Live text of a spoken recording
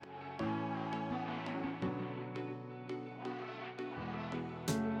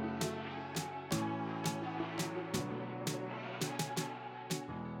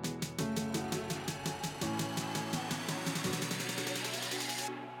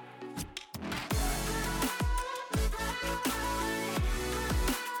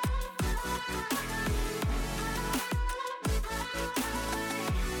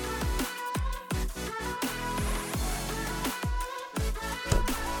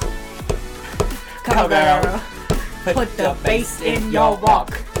Come on, girl. Put the bass in your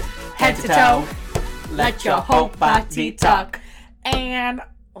walk. Head to toe. Let your whole body talk. And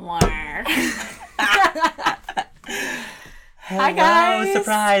more. Hi, guys.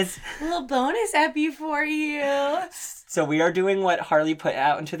 Surprise. A little bonus epi for you. So we are doing what Harley put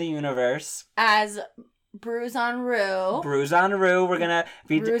out into the universe. As Bruise on Rue. Bruise on Rue. We're going to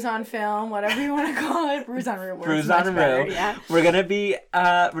be... Bruise on film, whatever you want to call it. Bruise on Rue. Bruise on Rue. Yeah. We're going to be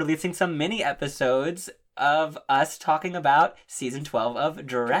releasing some mini episodes of us talking about season 12 of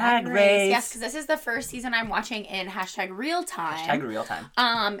Drag Race. Yes, because this is the first season I'm watching in #real time. #real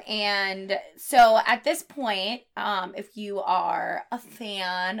time. And so at this point, if you are a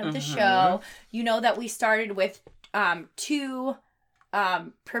fan of the show, you know that we started with 2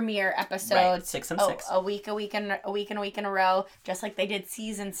 premiere episodes. Right. 6 and 6. A week in a row, just like they did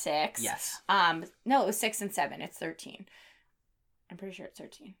season 6. Yes. No, it was 6 and 7. It's 13. I'm pretty sure it's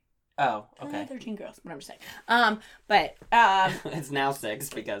 13. Oh, okay. 13 girls, what I'm just saying. But it's now 6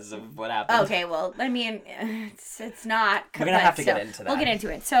 because of what happened. Okay, well, I mean, it's not. We're gonna have to get into that. We'll get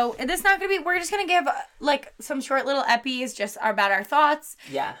into it. So this not gonna be. We're just gonna give like some short little epis, just about our thoughts.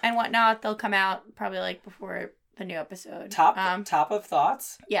 Yeah. And whatnot. They'll come out probably like before the new episode. Top of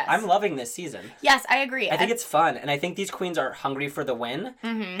thoughts? Yes. I'm loving this season. Yes, I agree. I think it's fun, and I think these queens are hungry for the win,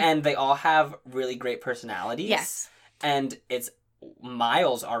 and they all have really great personalities. Yes. And it's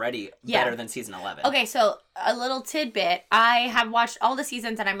miles already better than season 11. Okay, so a little tidbit. I have watched all the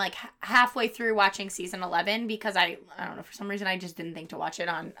seasons, and I'm like halfway through watching season 11 because I don't know, for some reason I just didn't think to watch it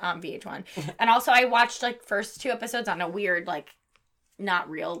on VH1. And also I watched like first 2 episodes on a weird like not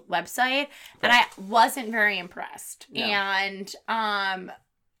real website, and I wasn't very impressed. No. And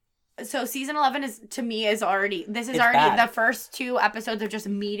so season 11 is already bad. The first 2 episodes of just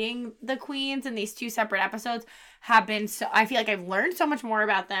meeting the queens, and these 2 separate episodes have been so, I feel like I've learned so much more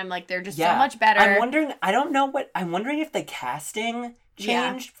about them. Like they're just so much better. I'm wondering if the casting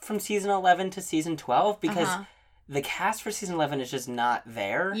changed from season 11 to season 12 because the cast for season 11 is just not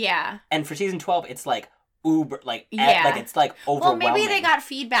there. Yeah. And for season 12 it's like uber like it's like overwhelming. Well, maybe they got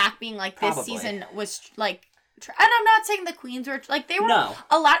feedback being like this season was like, and I'm not saying the queens were like, they were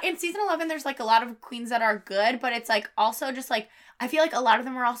a lot in season 11. There's like a lot of queens that are good, but it's like also just like I feel like a lot of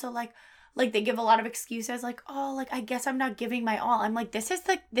them are also like they give a lot of excuses like, oh, like I guess I'm not giving my all. I'm like, this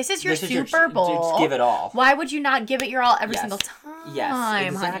is your Super Bowl. Just give it all. Why would you not give it your all every single time? Yes,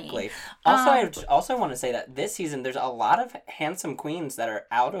 exactly. Honey? I also want to say that this season there's a lot of handsome queens that are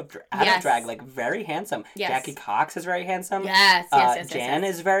out of drag, like very handsome. Yes. Jackie Cox is very handsome. Yes. Jan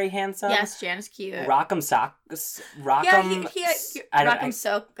is very handsome. Yes, Jan is cute. Rock'em Soka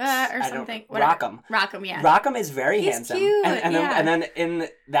or something. Rock'em, yeah. Rock'em is very handsome. Cute. And then in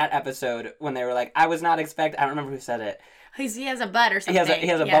that episode when they were like, I was not expect. I don't remember who said it. He has a butt or something. He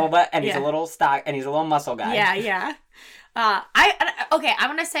has a bubble butt, and he's a little stock, and he's a little muscle guy. Yeah. I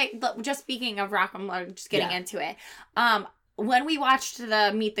want to say, just speaking of Rock'em, just getting into it. When we watched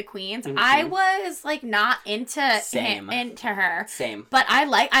the Meet the Queens, I was like not into her. Same. But I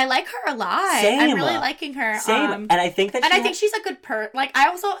like her a lot. Same. I'm really liking her. Same. And I think that I think she's a good like I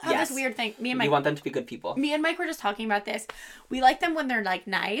also have this weird thing. Me and Mike, you want them to be good people. Me and Mike were just talking about this. We like them when they're like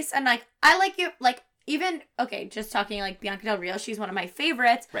nice, and like I like you like even just talking like Bianca Del Rio. She's one of my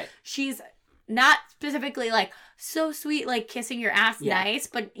favorites. Right. She's not specifically like so sweet, like kissing your ass nice,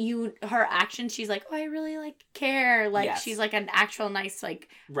 but her actions, she's like, oh, I really like care, like she's like an actual nice like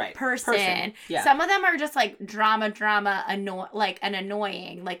person. Yeah. Some of them are just like drama like an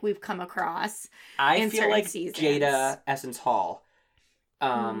annoying, like we've come across. I feel like seasons. Jada Essence Hall.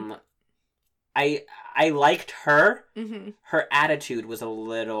 I liked her. Her attitude was a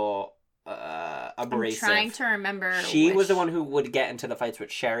little abrasive. I'm trying to remember. She was the one who would get into the fights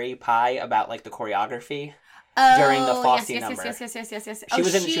with Sherry Pie about like the choreography during the Fosse number. Yes. She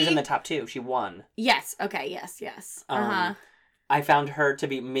was in the top 2. She won. Yes. Okay. Yes. I found her to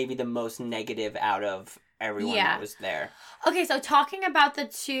be maybe the most negative out of everyone that was there. Okay, so talking about the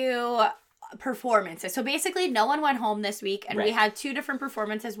 2 performances. So basically no one went home this week, and we had 2 different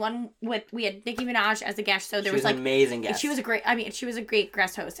performances. One we had Nicki Minaj as a guest, so there was like an amazing guest. She was a great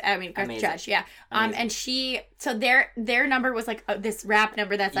guest host. Judge, yeah. And so their number was like this rap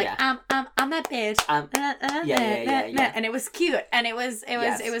number that's like I'm that bitch. Yeah. And it was cute, and it was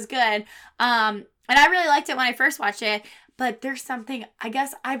good. And I really liked it when I first watched it. But there's something, I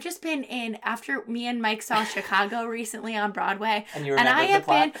guess I've just been in, after me and Mike saw Chicago recently on Broadway. And you remember the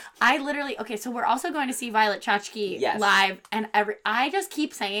plot? So we're also going to see Violet Chachki live. And I just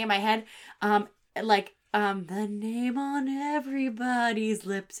keep saying in my head, the name on everybody's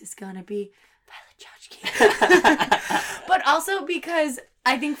lips is going to be Violet Chachki. But also because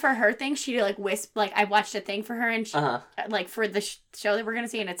I think for her thing, she like like I watched a thing for her and she, like for the show that we're gonna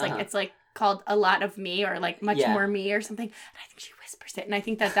see, and it's like it's like called A Lot of Me or like Much More Me or something. And I think she whispers it, and I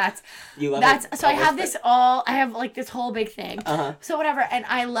think that's you love that's it. so I have this I have like this whole big thing. So whatever, and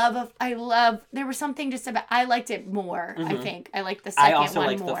I love there was something just about I liked it more. I think I liked the second one more. I also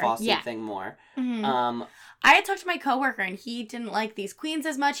liked the Fosse thing more. I had talked to my coworker, and he didn't like these queens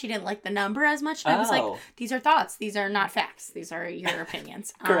as much. He didn't like the number as much. And I was like, these are thoughts. These are not facts. These are your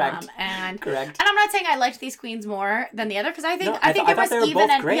opinions. Correct. And I'm not saying I liked these queens more than the other, because I think there was even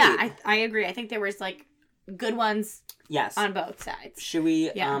I agree. I think there was like good ones. Yes. On both sides. Should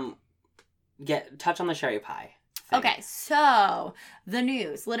we touch on the Sherry Pie thing? Okay, so the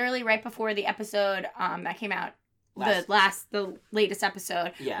news, literally right before the episode that came out. The latest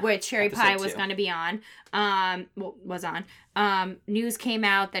episode, which Sherry Pie was going to be on, was on. News came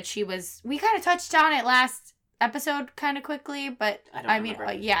out that we kind of touched on it last episode kind of quickly, but I mean,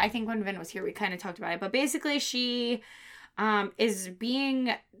 I think when Vin was here, we kind of talked about it. But basically, she is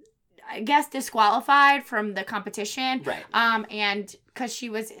being, I guess, disqualified from the competition, right? And because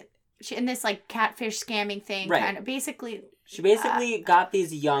she in this like catfish scamming thing, right? Kind of basically. She basically got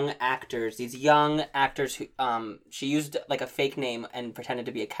these young actors who, she used like a fake name and pretended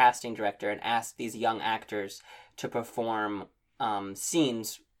to be a casting director and asked these young actors to perform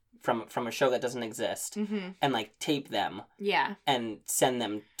scenes from a show that doesn't exist and like tape them and send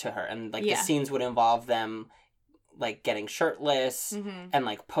them to her. And like the scenes would involve them like getting shirtless and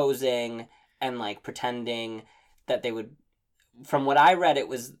like posing and like pretending that they would, from what I read, it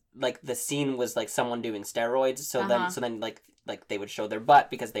was like the scene was like someone doing steroids. So then like they would show their butt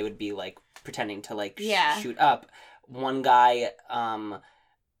because they would be like pretending to like shoot up. One guy,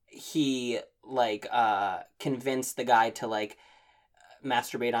 he like convinced the guy to like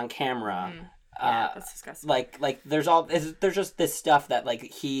masturbate on camera. That's disgusting. Like there's just this stuff that like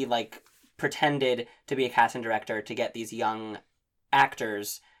he like pretended to be a casting director to get these young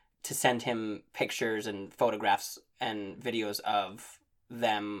actors to send him pictures and photographs and videos of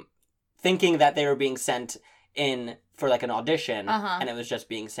them, thinking that they were being sent in for like an audition, and it was just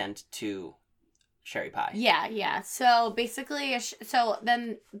being sent to Sherry Pie. Yeah. So basically,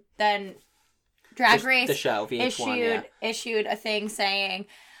 then Drag Race, the show, VH1, issued a thing saying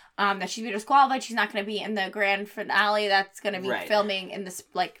that she's been disqualified. She's not going to be in the grand finale that's going to be filming in this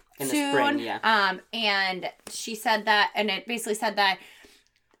soon. The spring, and she said that, and it basically said that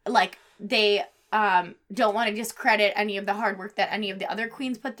like they don't want to discredit any of the hard work that any of the other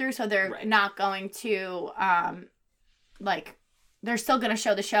queens put through, so they're not going to they're still going to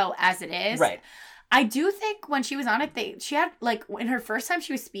show the show as it is. Right. I do think when she was on it, she had like in her first time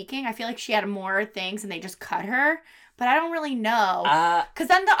she was speaking, I feel like she had more things and they just cut her. But I don't really know, because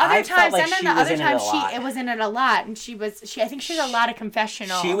then the other times, it was in it a lot, and I think she had a lot of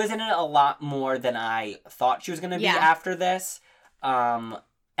confessional. She was in it a lot more than I thought she was going to be after this.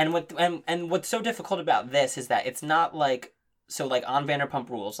 And what's so difficult about this is that it's not like, so like on Vanderpump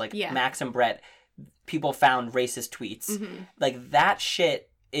Rules, like Max and Brett, people found racist tweets. Like that shit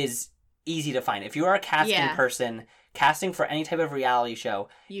is easy to find. If you are a casting person, casting for any type of reality show,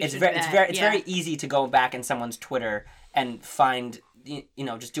 it's very easy to go back in someone's Twitter and find,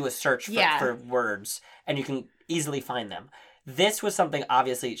 just do a search for words, and you can easily find them. This was something,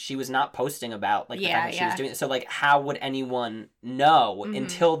 obviously, she was not posting about, like, the fact that she was doing it. So, like, how would anyone know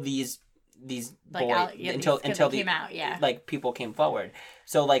until these boys, until came out, like, people came forward.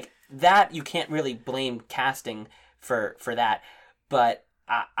 So, like, that, you can't really blame casting for that. But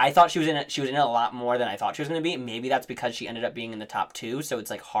I thought she was in it a lot more than I thought she was going to be. Maybe that's because she ended up being in the top 2, so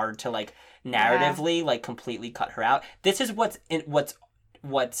it's, like, hard to, like, narratively, like, completely cut her out. This is what's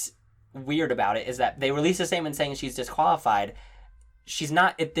weird about it, is that they released a statement saying she's disqualified. She's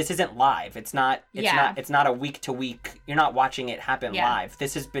not. This isn't live. It's not a week to week. You're not watching it happen live.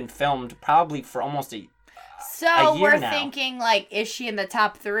 This has been filmed probably for almost a year we're now. Thinking, like, is she in the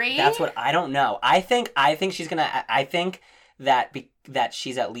top 3? That's what I don't know. I think she's gonna. I think that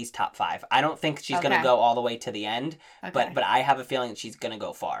she's at least top 5. I don't think she's gonna go all the way to the end. But I have a feeling that she's gonna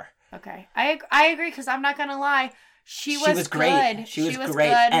go far. Okay, I agree, because I'm not gonna lie. She was great. Good. She was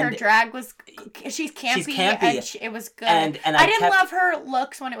great. And her drag was... She's campy. And it was good. And I didn't love her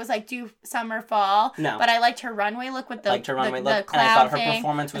looks when it was like summer, fall. No. But I liked her runway look with the cloud look. And I thought her thing.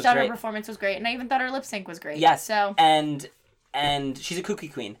 performance was great. Her performance was great. And I even thought her lip sync was great. Yes. So. And she's a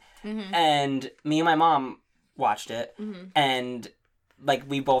kooky queen. And me and my mom watched it. And like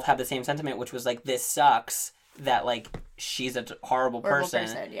we both had the same sentiment, which was like, this sucks that like she's a horrible person.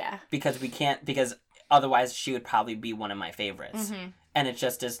 Because otherwise she would probably be one of my favorites. And it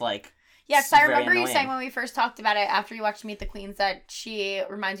just is like... Yes, I remember you saying when we first talked about it after you watched Meet the Queens that she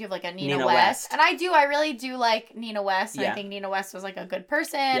reminds you of like a Nina West. And I really do like Nina West. And I think Nina West was like a good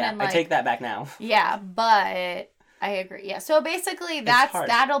person. Yeah, and like, I take that back now. Yeah, but I agree. Yeah, so basically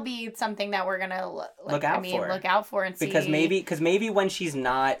that'll be something that we're gonna look out for and see. Because maybe when she's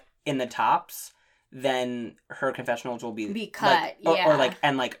not in the tops, then her confessionals will be cut, like, or like,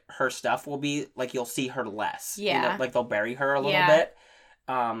 and like her stuff will be like, you'll see her less. Yeah, you know? Like they'll bury her a little bit.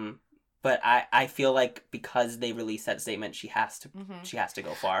 But I feel like because they released that statement, she has to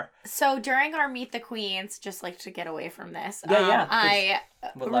go far. So during our Meet the Queens, just like to get away from this, I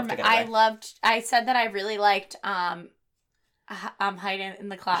would love to get away. I said that I really liked Hiding in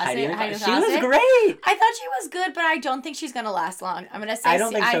the Closet. She was great. I thought she was good, but I don't think she's gonna last long. I'm gonna say I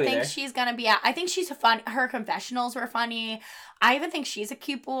don't think so either. think she's gonna be out. I think she's fun. Her confessionals were funny. I even think she's a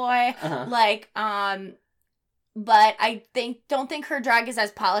cute boy. But I don't think her drag is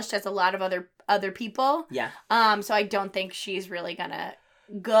as polished as a lot of other people. Yeah. So I don't think she's really gonna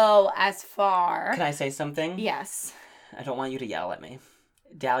go as far. Can I say something? Yes. I don't want you to yell at me.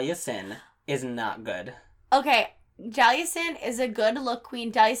 Dahlia Sin is not good. Okay, Dahlia Sin is a good look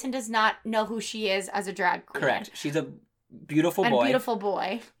queen. Dahlia Sin does not know who she is as a drag queen. Correct. She's a beautiful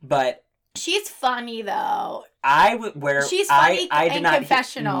boy. But she's funny though. She's funny in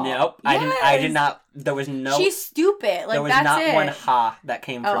confessional. Nope. Yes. I did not. There was no. She's stupid. Like, there was that's not it. one ha that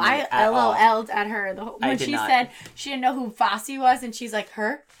came from me I LOL'd at her when she said she didn't know who Fosse was, and she's like,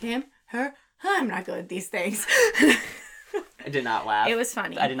 her, him, her. I'm not good at these things. I did not laugh. It was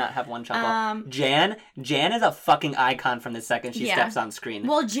funny. I did not have one chuckle. Jan is a fucking icon from the second she steps on screen.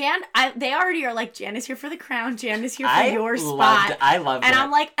 Well, Jan, they already are like, Jan is here for the crown. Jan is here for your spot. I loved it. And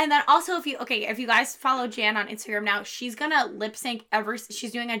I'm like, and then also if you guys follow Jan on Instagram now, she's gonna lip sync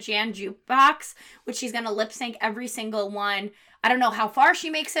she's doing a Jan jukebox, which she's gonna lip sync every single one. I don't know how far she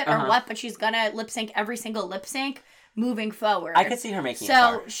makes it or what, but she's gonna lip sync every single lip sync moving forward. I could see her making it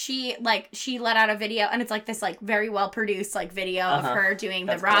far. So she let out a video, and it's like this like very well produced like video of her doing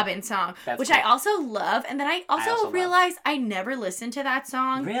the Robin song, which cool. I also love. And then I also realized I never listened to that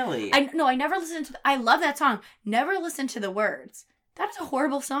song. Really? I never listened to. I love that song. Never listened to the words. That is a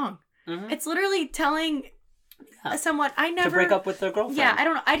horrible song. Mm-hmm. It's literally telling someone to break up with their girlfriend. Yeah, I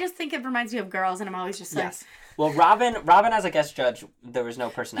don't know. I just think it reminds me of girls, and I'm always just like. Yes. Well, Robin as a guest judge, there was no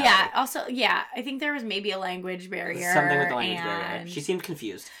personality. Yeah, also, I think there was maybe a language barrier. Something with the language barrier. She seemed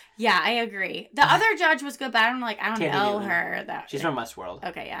confused. Yeah, I agree. The other judge was good, but I don't Tandy know Newton. her. She's from Westworld.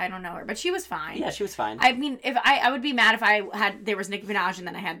 Okay, yeah, I don't know her, but she was fine. Yeah, she was fine. I mean, if I would be mad if there was Nicki Minaj and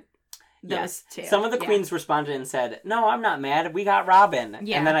then I had those two. Some of the queens responded and said, "No, I'm not mad. We got Robin."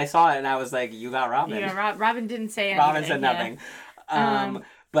 Yeah. And then I saw it and I was like, "You got Robin." Yeah, Robin didn't say anything. Robin said nothing.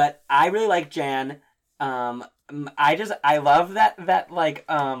 But I really like Jan. I love that like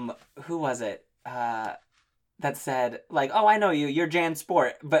who was it that said like, "Oh, I know you're Jan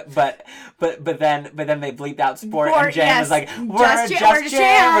Sport," but then they bleeped out Sport and Jan was like,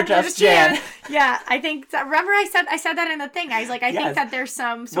 we're just Jan. Yeah, I think remember I said that in the thing. I was like, I think that there's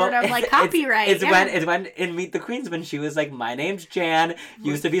some sort of like copyright. It's when in Meet the Queens when she was like, "My name's Jan,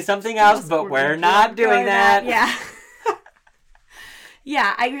 used to be something else, but we're not doing that." Yeah.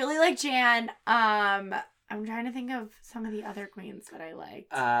 Yeah, I really like Jan. I'm trying to think of some of the other queens that I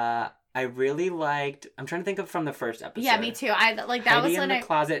liked. I really liked. I'm trying to think of from the first episode. Yeah, me too. I like that. Heidi in the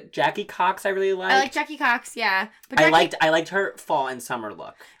Closet. Jackie Cox, I really liked. I like Jackie Cox. Yeah, but I liked her fall and summer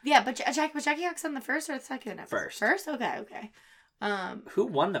look. Yeah, but Jackie Cox on the first or the second episode? First. Okay. Who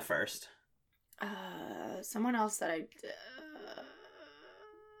won the first? Someone else that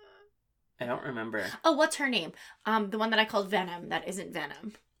I don't remember. Oh, what's her name? The one that I called Venom. That isn't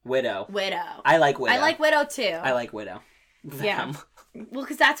Venom. Widow. I like Widow. I like Widow too. I like Widow. Venom. Yeah. Well,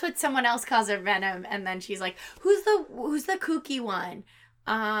 because that's what someone else calls her, Venom, and then she's like, "Who's the kooky one?"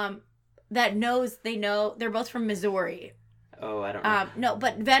 That knows they're both from Missouri. Oh, I don't know. No,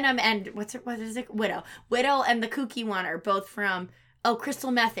 but Venom and what is it? Widow and the kooky one are both from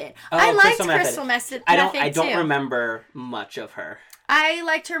Crystal Method. I liked Crystal Method. I don't remember much of her. I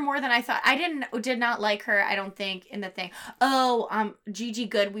liked her more than I thought. I did not like her, I don't think, in the thing. Gigi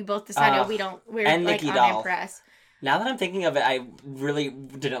Good, we both decided we're and like Nikki Doll. unimpressed. Now that I'm thinking of it, I really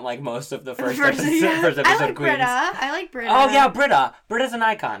didn't like most of the first episode I like of Queens. I like Britta. Oh yeah, Britta. Britta's an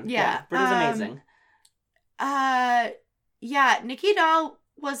icon. Yeah. Britta's amazing. Yeah, Nikki Doll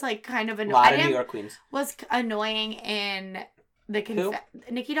was like kind of annoying. A lot of New York queens. Was annoying in the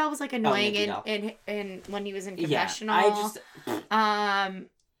Nikki Doll was like annoying in when he was in confessional. Yeah,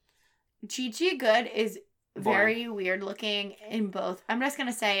 Gigi Good is very weird looking in both. I'm just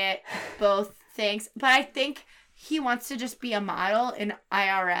gonna say it, both things. But I think he wants to just be a model in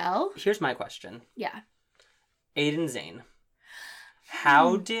IRL. Here's my question. Yeah. Aiden Zane.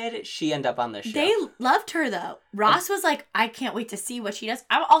 How did she end up on this show? They loved her, though. Ross was like, I can't wait to see what she does.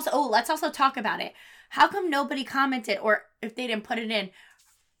 Let's also talk about it. How come nobody commented, or if they didn't put it in,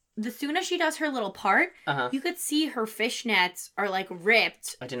 as soon as she does her little part, you could see her fishnets are like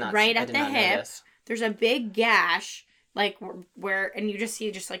ripped right at the hip. There's a big gash, like where, and you just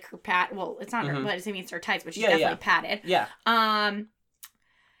see just like her pat. Well, it's not her, but it means her tights, but she's definitely padded. Yeah.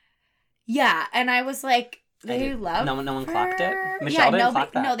 Yeah, and I was like, they love. No one clocked it. Michelle didn't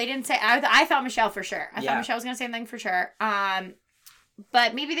clock that. No, they didn't say. I thought Michelle for sure. I thought Michelle was gonna say something for sure.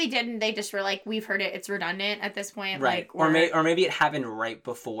 But maybe they didn't. They just were like, we've heard it. It's redundant at this point. Right. Like, or maybe it happened right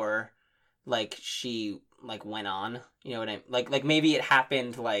before, like, she, like, went on. You know what I mean? Like maybe it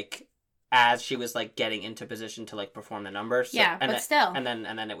happened, like, as she was, like, getting into position to, like, perform the numbers. So, yeah, but still. And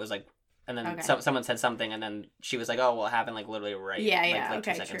then it was, like, and then someone said something, and then she was like, oh, well, it happened, like, literally right. Like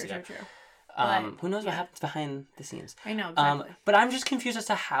 2 seconds ago. True. Who knows what happens behind the scenes? I know, exactly. But I'm just confused as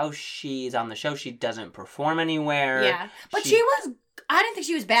to how she's on the show. She doesn't perform anywhere. Yeah. But she was... I didn't think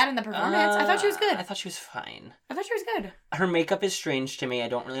she was bad in the performance. I thought she was good. I thought she was fine. I thought she was good. Her makeup is strange to me. I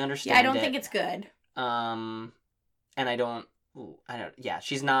don't really understand it. Yeah, I don't think it's good. And I don't... Yeah,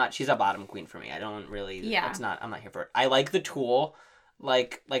 she's a bottom queen for me. I don't really... Yeah. I'm not here for it. I like the Tool...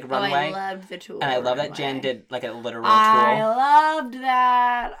 Like runway. I loved the Tool. And I love that Jen did like a literal Tool. I loved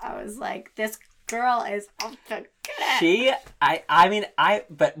that. I was like, this girl is up to get it.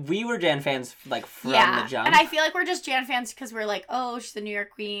 But we were Jan fans like from the jump. And I feel like we're just Jan fans because we're like, oh, she's the New York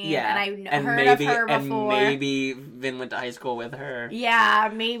queen. Yeah. And I heard of her before. And maybe Vin went to high school with her.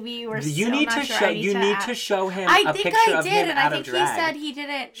 Yeah, maybe we're still not sure. You need to show him a picture of him out of drag. He said he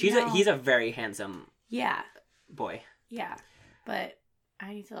didn't. He's a very handsome boy. Yeah. But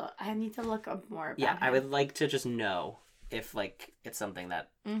I need to look up more about him. I would like to just know if like it's something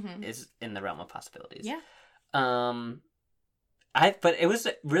that is in the realm of possibilities. Yeah. But it was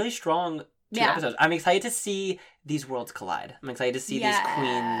really strong 2 episodes. I'm excited to see these worlds collide. I'm excited to see these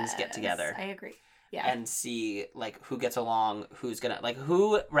queens get together. I agree. Yeah. And see like who gets along, who's gonna like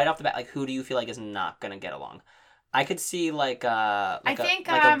who right off the bat, like who do you feel like is not gonna get along? I could see like a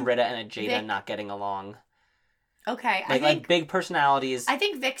Britta and a Jada not getting along. Okay, like big personalities. I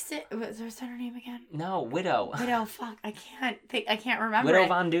think Vixen. Was that her name again? No, Widow. Widow. Fuck, I can't remember. Widow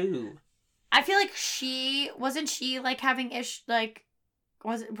Von Du. I feel like wasn't she like having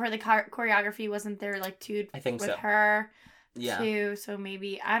was it for the choreography? Wasn't there like two? I think with so. her. Yeah. Too. So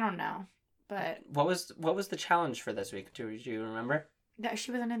maybe I don't know, but what was the challenge for this week? Do you remember? No,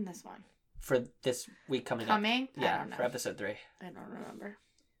 she wasn't in this one. For this week coming? Yeah, I don't know. For episode 3. I don't remember.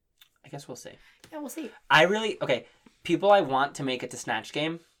 I guess we'll see. Yeah, we'll see. People I want to make it to Snatch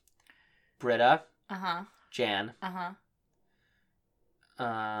Game. Britta. Jan.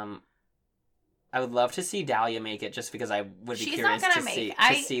 I would love to see Dahlia make it just because I would be curious to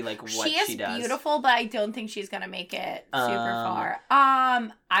see like what she does. She is beautiful, but I don't think she's gonna make it super far.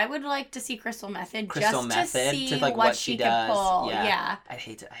 I would like to see Crystal Method to see like, what she does. Could pull. Yeah. I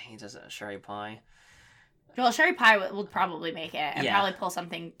hate to Sherry Pie. Well, Sherry Pie will probably make it and probably pull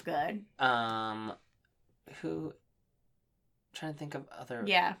something good. Who? I'm trying to think of other.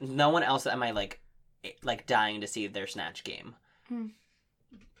 Yeah. No one else am I like dying to see their Snatch Game.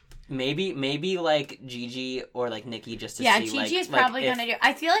 Maybe like Gigi or like Nikki just to see. Yeah, Gigi is probably gonna do.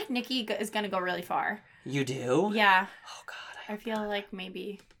 I feel like Nikki is gonna go really far. You do? Yeah. Oh God. I feel like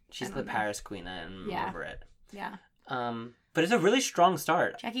maybe she's the Paris queen and I'm over it. Yeah. But it's a really strong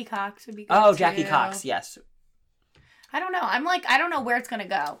start. Jackie Cox would be good. Oh, Jackie Cox, yes. I don't know. I don't know where it's gonna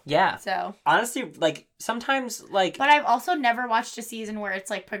go. Yeah. So honestly, like sometimes, like. But I've also never watched a season where it's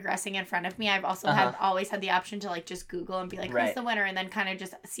like progressing in front of me. I've also always had the option to like just Google and be like, who's the winner, and then kind of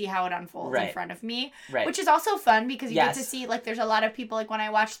just see how it unfolds in front of me. Right. Which is also fun because you get to see like there's a lot of people like when I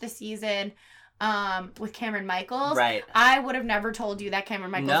watched the season. With Cameron Michaels, right? I would have never told you that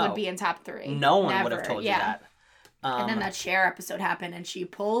Cameron Michaels would be in top 3. No one would have told you that. And then that Cher episode happened, and she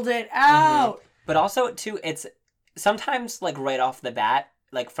pulled it out. But also, too, it's sometimes like right off the bat,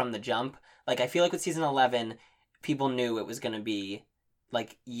 like from the jump. Like I feel like with season 11, people knew it was gonna be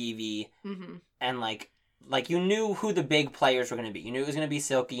like Yvie, and like you knew who the big players were gonna be. You knew it was gonna be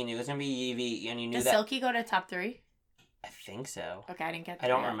Silky. You knew it was gonna be Yvie, and you knew Does Silky go to top 3? I think so. Okay, I didn't get that. I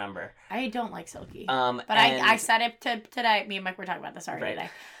don't remember. I don't like Silky. But I said it today. Me and Mike were talking about this already today.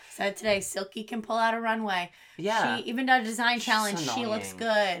 Said today, Silky can pull out a runway. Yeah. She even did a design challenge. She looks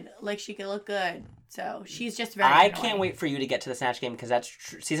good. Like, she could look good. So, she's just very annoying. Can't wait for you to get to the Snatch Game because that's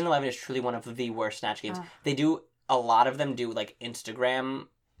season 11 is truly one of the worst Snatch Games. They do, a lot of them do, like, Instagram,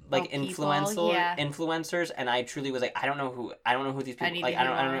 like people, influencers, influencers, and I truly was like, I don't know who these people like. I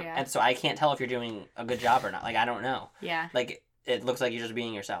don't know, and so I can't tell if you're doing a good job or not. Like, I don't know. Yeah. Like, it looks like you're just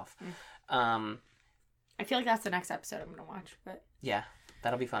being yourself. I feel like that's the next episode I'm gonna watch, but yeah,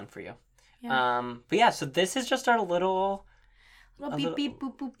 that'll be fun for you. Yeah. But yeah, so this is just our little beep beep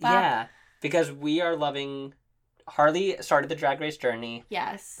boop boop bop. Yeah, because we are loving. Harley started the Drag Race journey.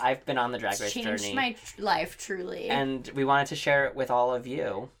 Yes. I've been on the Drag Race journey. Changed my life, truly. And we wanted to share it with all of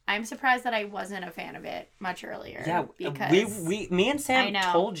you. I'm surprised that I wasn't a fan of it much earlier. Yeah, because me and Sam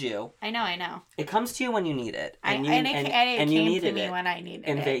told you. I know. It comes to you when you need it. And it came to me when I needed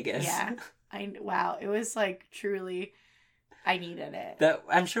it. In Vegas. Yeah. Wow, it was like truly, I needed it.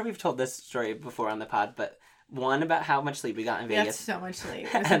 I'm sure we've told this story before on the pod, but one, about how much sleep we got in Vegas. That's so much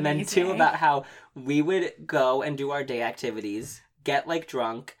sleep. And then two, about how we would go and do our day activities, get like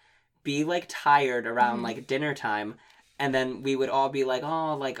drunk, be like tired around like dinner time, and then we would all be like,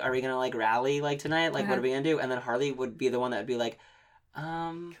 oh, like, are we gonna like rally like tonight? Like, what are we gonna do? And then Harley would be the one that would be like,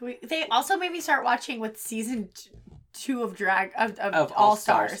 They also made me start watching with season 2 of Drag of All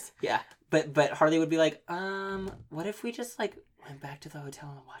Stars. Yeah. But Harley would be like, what if we just like went back to the hotel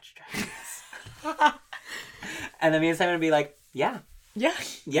and watched Drag Race? And then me and Simon would be like, yeah. And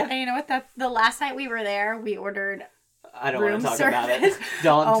you know what? The last night we were there, we ordered. I don't want to talk about it.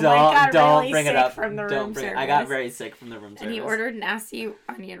 God, don't really bring it up. From the room service. I got very sick from the room service. And he ordered nasty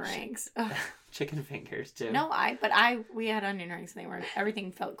onion rings. Chicken fingers too. No, we had onion rings and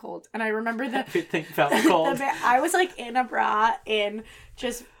everything felt cold. And I remember everything felt cold. I was like in a bra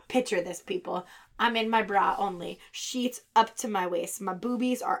just picture this, people. I'm in my bra only. Sheets up to my waist. My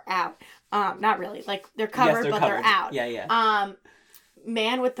boobies are out. Not really. Like, they're covered, but they're out. Yeah.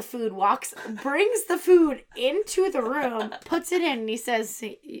 Man with the food brings the food into the room, puts it in, and he says,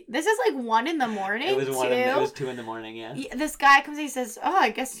 this is like 1 a.m. It was 2 a.m, yeah. This guy comes in, he says, oh,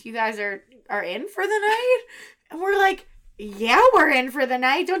 I guess you guys are in for the night? And we're like, yeah, we're in for the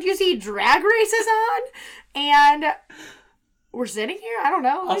night. Don't you see Drag Race is on? And we're sitting here? I don't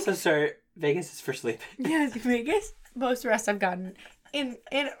know. Also, sir, Vegas is for sleeping. Yes, Vegas. Most rest I've gotten in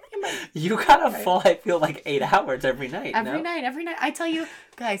my... You got a full, I feel like 8 hours every night. Every night. I tell you,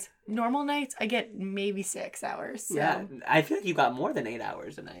 guys, normal nights, I get maybe 6 hours. So. Yeah, I feel like you got more than 8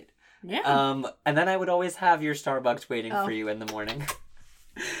 hours a night. Yeah. And then I would always have your Starbucks waiting for you in the morning.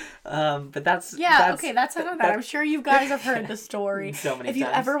 But that's enough of that. I'm sure you guys have heard the story. So many times. If you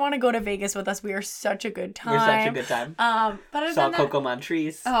ever want to go to Vegas with us, we are such a good time. We're such a good time. But saw Coco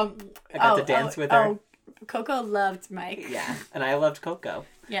Montrese. I got to dance with her. Coco loved Mike. Yeah, and I loved Coco.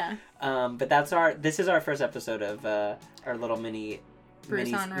 Yeah. But this is our first episode of our little mini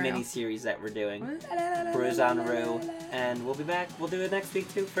series that we're doing. Bruise on Rue, and we'll be back. We'll do it next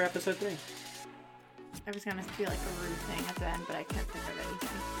week too for episode 3. I was gonna do like a rude thing at the end, but I can't think of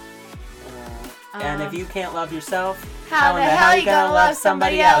anything. And if you can't love yourself, how in the hell you gonna love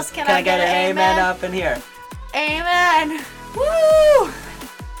somebody else? Can I get an amen up in here? Amen. Woo!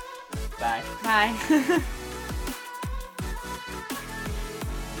 Bye. Bye.